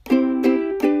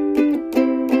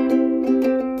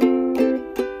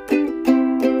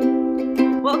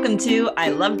Welcome to I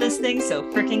Love This Thing So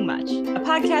Fricking Much, a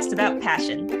podcast about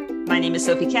passion. My name is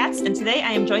Sophie Katz, and today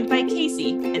I am joined by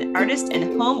Casey, an artist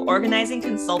and home organizing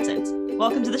consultant.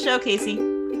 Welcome to the show, Casey.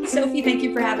 Sophie, thank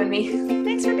you for having me.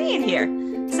 Thanks for being here.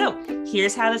 So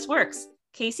here's how this works.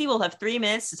 Casey will have 3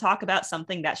 minutes to talk about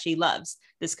something that she loves.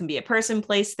 This can be a person,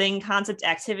 place, thing, concept,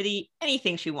 activity,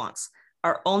 anything she wants.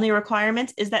 Our only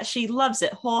requirement is that she loves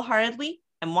it wholeheartedly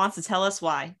and wants to tell us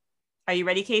why. Are you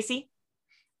ready, Casey?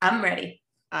 I'm ready.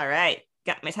 All right,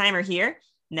 got my timer here.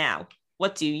 Now,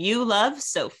 what do you love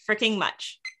so freaking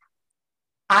much?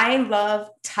 I love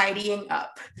tidying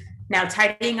up. Now,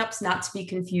 tidying up's not to be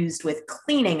confused with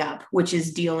cleaning up, which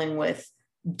is dealing with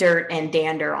dirt and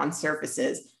dander on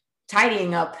surfaces.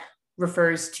 Tidying up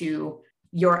refers to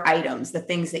your items, the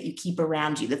things that you keep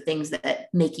around you, the things that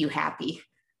make you happy.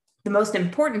 The most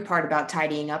important part about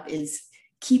tidying up is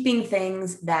keeping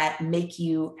things that make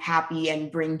you happy and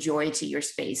bring joy to your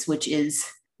space, which is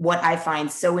what I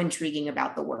find so intriguing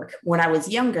about the work. When I was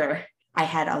younger, I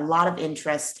had a lot of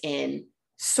interest in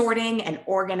sorting and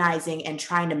organizing and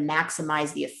trying to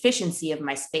maximize the efficiency of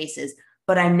my spaces,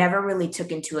 but I never really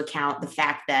took into account the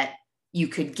fact that you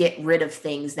could get rid of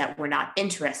things that were not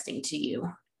interesting to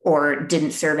you or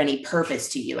didn't serve any purpose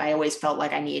to you. I always felt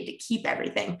like I needed to keep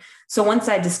everything. So once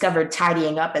I discovered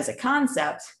tidying up as a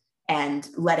concept and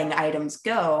letting items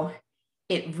go,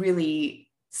 it really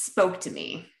spoke to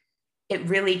me. It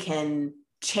really can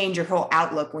change your whole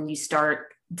outlook when you start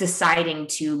deciding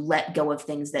to let go of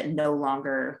things that no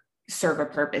longer serve a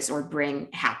purpose or bring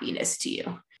happiness to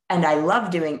you. And I love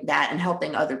doing that and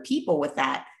helping other people with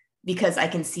that because I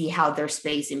can see how their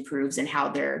space improves and how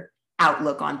their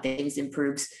outlook on things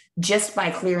improves just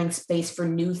by clearing space for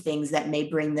new things that may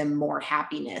bring them more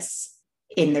happiness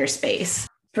in their space.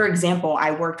 For example,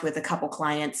 I worked with a couple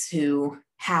clients who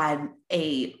had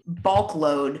a bulk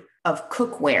load of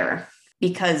cookware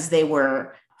because they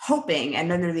were hoping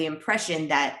and under the impression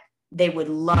that they would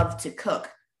love to cook,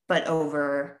 but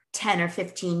over 10 or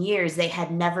 15 years, they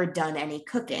had never done any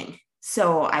cooking.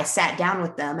 So I sat down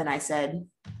with them and I said,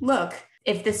 look,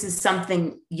 if this is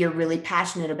something you're really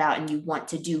passionate about and you want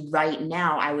to do right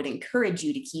now, I would encourage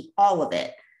you to keep all of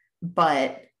it.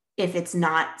 But if it's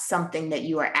not something that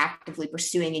you are actively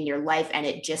pursuing in your life and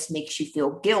it just makes you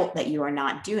feel guilt that you are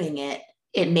not doing it,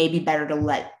 it may be better to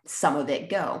let some of it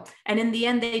go. And in the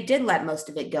end, they did let most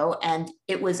of it go. And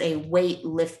it was a weight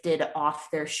lifted off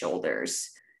their shoulders.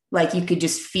 Like you could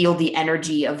just feel the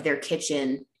energy of their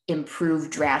kitchen improve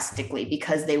drastically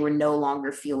because they were no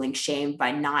longer feeling shamed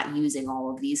by not using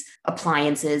all of these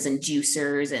appliances and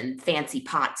juicers and fancy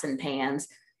pots and pans.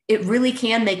 It really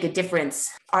can make a difference.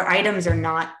 Our items are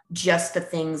not just the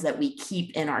things that we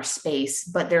keep in our space,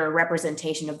 but they're a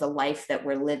representation of the life that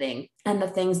we're living and the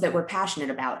things that we're passionate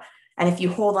about. And if you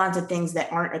hold on to things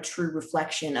that aren't a true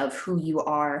reflection of who you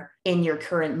are in your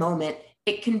current moment,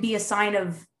 it can be a sign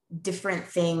of different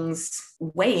things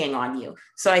weighing on you.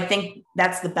 So I think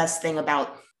that's the best thing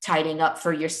about tidying up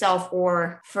for yourself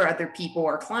or for other people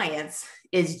or clients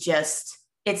is just,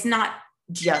 it's not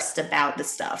just about the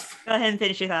stuff. Go ahead and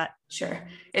finish your thought. Sure.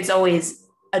 It's always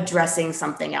addressing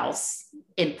something else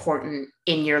important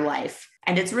in your life.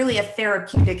 And it's really a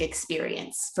therapeutic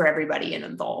experience for everybody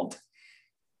involved.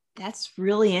 That's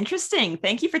really interesting.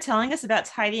 Thank you for telling us about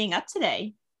tidying up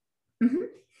today. Mm-hmm.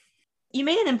 You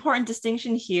made an important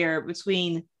distinction here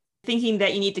between thinking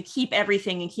that you need to keep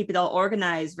everything and keep it all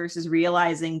organized versus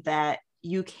realizing that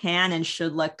you can and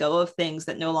should let go of things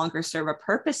that no longer serve a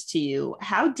purpose to you.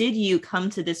 How did you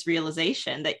come to this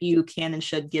realization that you can and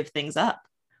should give things up?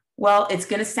 Well, it's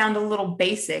going to sound a little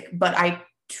basic, but I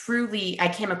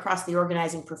came across the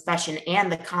organizing profession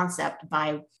and the concept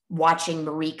by watching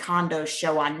Marie Kondo's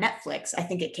show on Netflix. I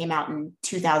think it came out in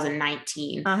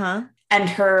 2019. And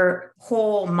her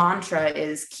whole mantra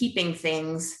is keeping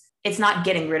things. It's not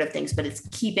getting rid of things, but it's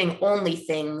keeping only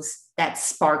things that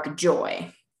spark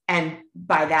joy. And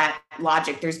by that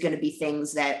logic, there's going to be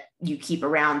things that you keep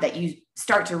around that you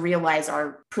start to realize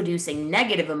are producing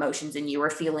negative emotions in you or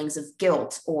feelings of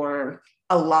guilt or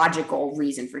a logical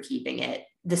reason for keeping it,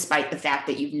 despite the fact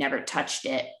that you've never touched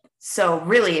it. So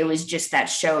really, it was just that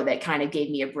show that kind of gave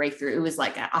me a breakthrough. It was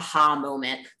like an aha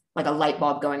moment, like a light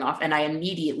bulb going off. And I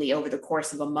immediately, over the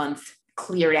course of a month,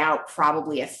 cleared out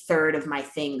probably a third of my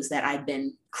things that I'd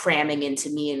been cramming into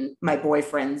me and my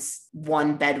boyfriend's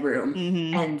one bedroom.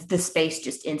 Mm-hmm. And the space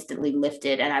just instantly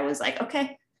lifted. And I was like,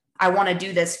 okay, I want to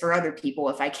do this for other people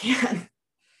if I can.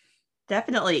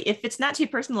 Definitely. If it's not too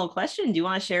personal a question, do you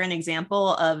want to share an example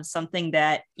of something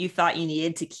that you thought you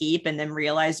needed to keep and then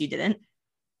realized you didn't?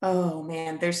 Oh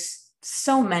man, there's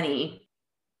so many.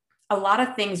 A lot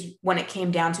of things when it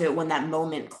came down to it, when that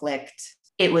moment clicked,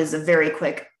 it was a very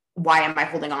quick, why am I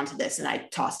holding on to this? And I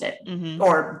tossed it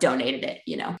or donated it,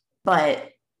 But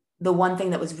the one thing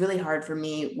that was really hard for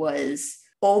me was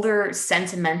older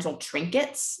sentimental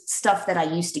trinkets, stuff that I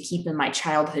used to keep in my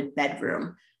childhood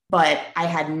bedroom, but I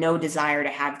had no desire to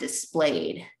have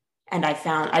displayed. And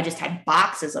I just had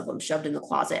boxes of them shoved in the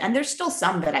closet. And there's still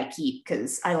some that I keep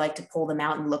because I like to pull them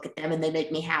out and look at them and they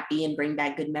make me happy and bring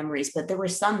back good memories. But there were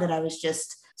some that I was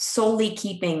just solely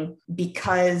keeping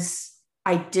because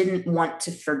I didn't want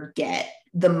to forget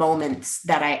the moments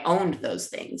that I owned those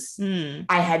things.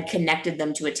 I had connected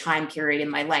them to a time period in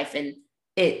my life, and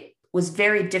it was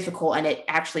very difficult. And it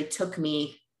actually took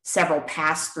me several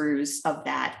pass-throughs of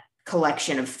that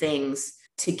collection of things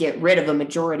to get rid of a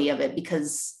majority of it,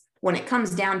 because when it comes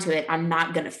down to it, I'm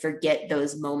not going to forget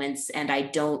those moments, and I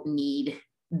don't need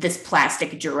this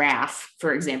plastic giraffe,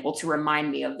 for example, to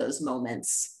remind me of those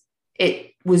moments.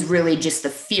 It was really just the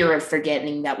fear of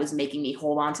forgetting that was making me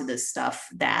hold on to this stuff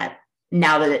that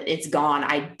now that it's gone,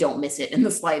 I don't miss it in the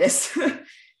slightest.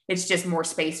 It's just more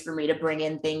space for me to bring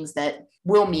in things that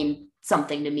will mean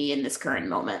something to me in this current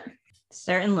moment.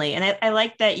 Certainly. And I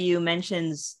like that you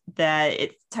mentioned that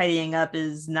tidying up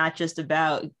is not just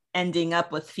about ending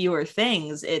up with fewer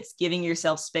things. It's giving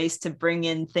yourself space to bring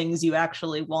in things you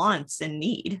actually want and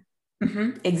need.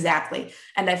 Exactly.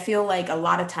 And I feel like a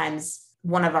lot of times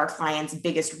one of our clients'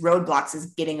 biggest roadblocks is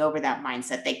getting over that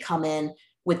mindset. They come in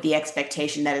with the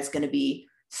expectation that it's going to be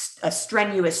a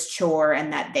strenuous chore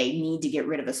and that they need to get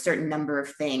rid of a certain number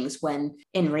of things, when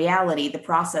in reality, the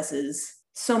process is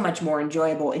so much more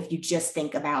enjoyable if you just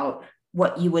think about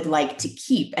what you would like to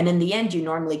keep. And in the end, you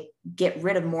normally get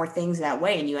rid of more things that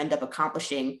way, and you end up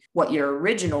accomplishing what your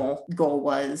original goal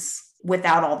was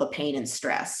without all the pain and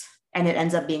stress. And it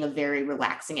ends up being a very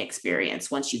relaxing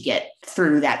experience once you get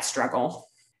through that struggle.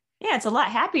 Yeah, it's a lot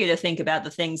happier to think about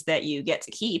the things that you get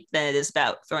to keep than it is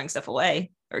about throwing stuff away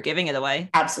or giving it away.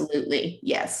 Absolutely.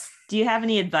 Yes. Do you have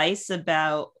any advice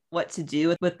about what to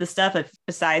do with the stuff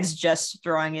besides just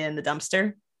throwing it in the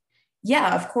dumpster?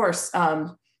 Yeah, of course.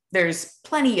 There's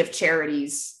plenty of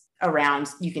charities around.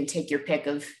 You can take your pick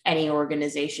of any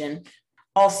organization.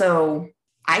 Also,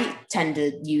 I tend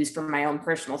to use, for my own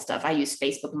personal stuff, I use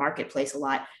Facebook Marketplace a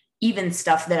lot. Even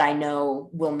stuff that I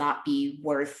know will not be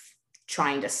worth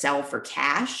trying to sell for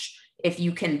cash. If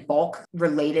you can bulk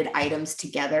related items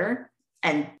together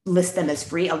and list them as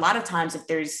free, a lot of times if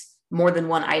there's more than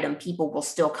one item, people will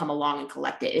still come along and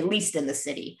collect it, at least in the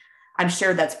city. I'm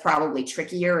sure that's probably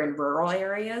trickier in rural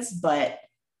areas, but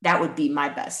that would be my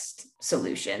best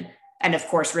solution. And of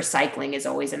course, recycling is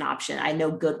always an option. I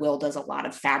know Goodwill does a lot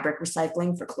of fabric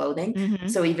recycling for clothing.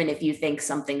 So even if you think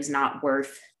something's not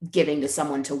worth giving to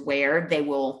someone to wear, they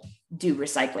will do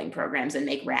recycling programs and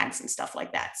make rags and stuff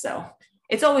like that. So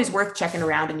it's always worth checking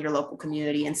around in your local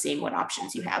community and seeing what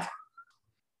options you have.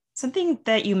 Something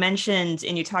that you mentioned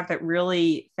in your talk that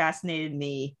really fascinated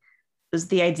me was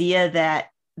the idea that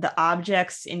the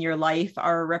objects in your life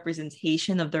are a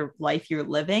representation of the life you're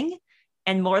living.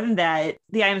 And more than that,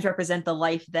 the items represent the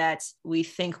life that we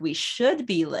think we should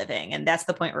be living. And that's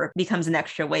the point where it becomes an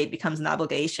extra weight, becomes an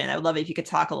obligation. I would love it if you could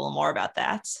talk a little more about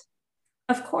that.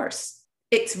 Of course.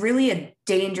 It's really a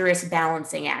dangerous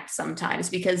balancing act sometimes,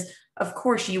 because of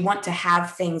course you want to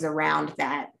have things around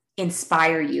that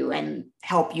inspire you and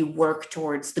help you work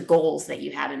towards the goals that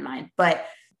you have in mind. But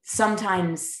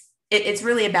sometimes it's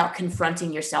really about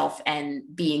confronting yourself and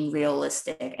being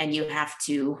realistic. And you have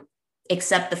to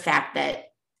accept the fact that,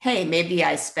 hey, maybe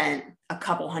I spent a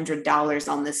couple $100s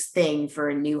on this thing for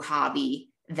a new hobby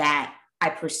that I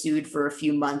pursued for a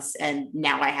few months and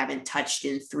now I haven't touched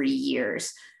in 3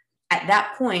 years. At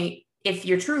that point, if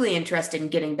you're truly interested in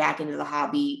getting back into the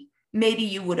hobby, maybe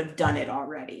you would have done it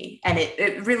already. And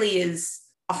it really is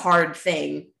a hard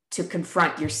thing to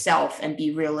confront yourself and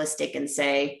be realistic and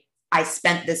say, I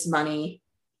spent this money.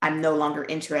 I'm no longer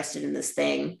interested in this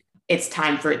thing. It's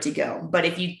time for it to go. But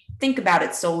if you think about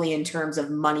it solely in terms of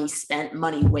money spent,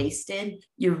 money wasted,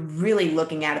 you're really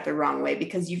looking at it the wrong way,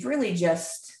 because you've really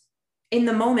just, in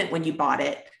the moment when you bought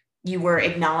it, you were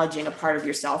acknowledging a part of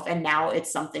yourself. And now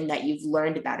it's something that you've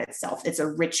learned about itself. It's a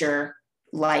richer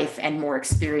life and more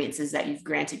experiences that you've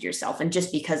granted yourself. And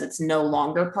just because it's no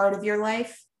longer part of your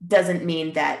life doesn't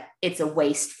mean that it's a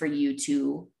waste for you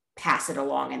to pass it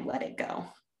along and let it go.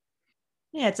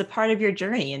 Yeah, it's a part of your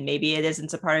journey, and maybe it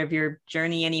isn't a part of your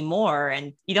journey anymore.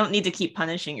 And you don't need to keep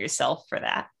punishing yourself for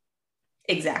that.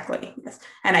 Exactly. Yes.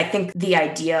 And I think the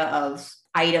idea of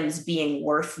items being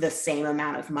worth the same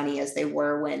amount of money as they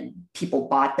were when people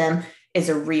bought them is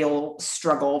a real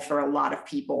struggle for a lot of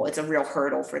people. It's a real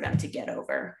hurdle for them to get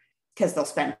over. because they'll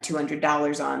spend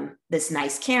 $200 on this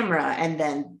nice camera and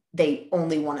then they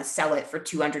only want to sell it for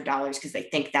 $200 because they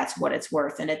think that's what it's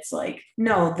worth. And it's like,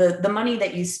 no, the money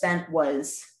that you spent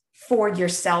was for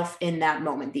yourself in that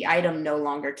moment. The item no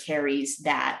longer carries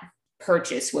that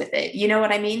purchase with it. You know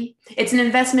what I mean? It's an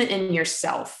investment in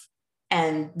yourself,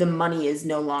 and the money is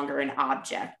no longer an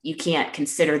object. You can't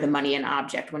consider the money an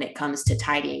object when it comes to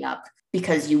tidying up,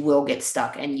 because you will get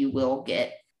stuck and you will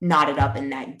get knotted up in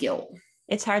that guilt.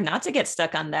 It's hard not to get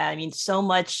stuck on that. I mean, so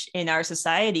much in our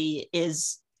society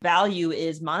is value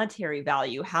is monetary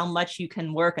value, how much you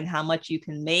can work and how much you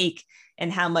can make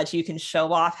and how much you can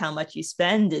show off, how much you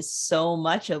spend is so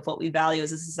much of what we value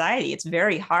as a society. It's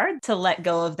very hard to let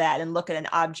go of that and look at an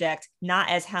object, not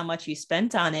as how much you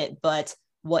spent on it, but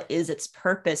what is its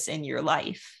purpose in your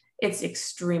life. It's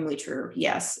extremely true.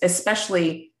 Yes.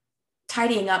 Especially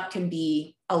tidying up can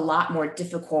be a lot more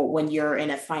difficult when you're in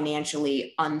a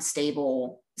financially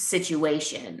unstable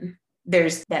situation.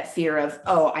 There's that fear of,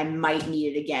 oh, I might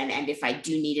need it again. And if I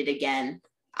do need it again,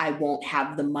 I won't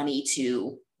have the money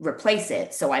to replace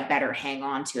it. So I better hang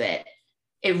on to it.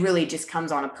 It really just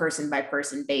comes on a person by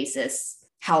person basis,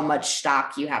 how much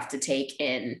stock you have to take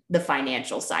in the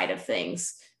financial side of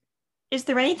things. Is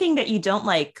there anything that you don't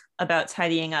like about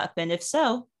tidying up? And if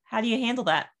so, how do you handle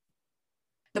that?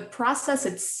 The process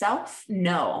itself,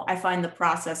 no. I find the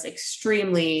process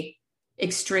extremely,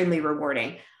 extremely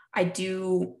rewarding.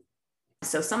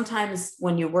 So sometimes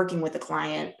when you're working with a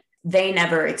client, they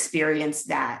never experience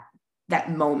that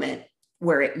moment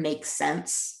where it makes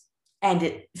sense. And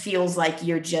it feels like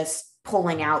you're just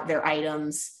pulling out their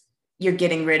items. You're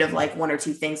getting rid of like one or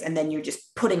two things, and then you're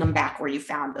just putting them back where you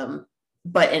found them,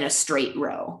 but in a straight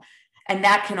row. And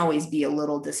that can always be a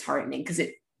little disheartening because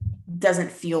it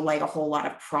doesn't feel like a whole lot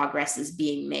of progress is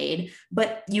being made,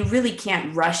 but you really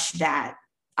can't rush that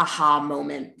aha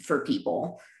moment for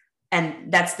people.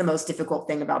 And that's the most difficult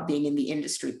thing about being in the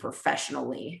industry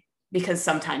professionally, because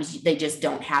sometimes they just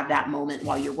don't have that moment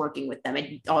while you're working with them.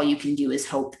 And all you can do is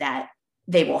hope that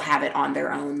they will have it on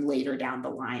their own later down the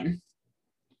line.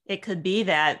 It could be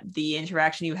that the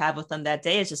interaction you have with them that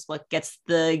day is just what gets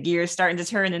the gears starting to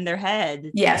turn in their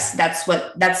head. Yes, that's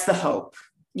the hope.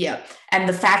 Yeah. And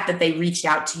the fact that they reached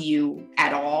out to you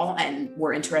at all and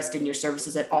were interested in your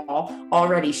services at all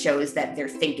already shows that they're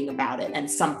thinking about it and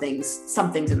something's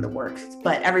in the works.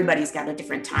 But everybody's got a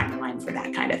different timeline for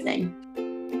that kind of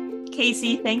thing.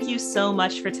 Casey, thank you so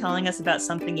much for telling us about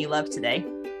something you love today.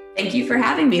 Thank you for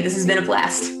having me. This has been a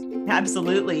blast.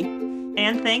 Absolutely.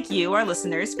 And thank you, our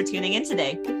listeners, for tuning in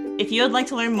today. If you would like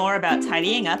to learn more about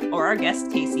tidying up or our guest,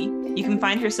 Casey, you can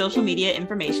find her social media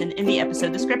information in the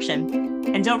episode description.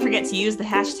 And don't forget to use the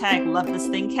hashtag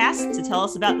 #LoveThisThingCast to tell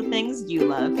us about the things you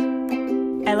love.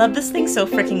 I Love This Thing So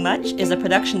Fricking Much is a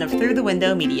production of Through the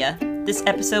Window Media. This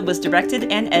episode was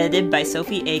directed and edited by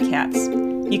Sophie A. Katz.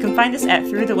 You can find us at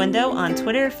Through the Window on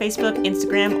Twitter, Facebook,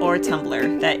 Instagram, or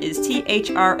Tumblr. That is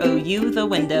THROU the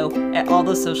Window at all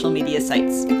those social media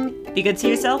sites. Be good to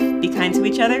yourself, be kind to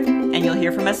each other, and you'll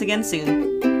hear from us again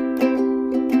soon.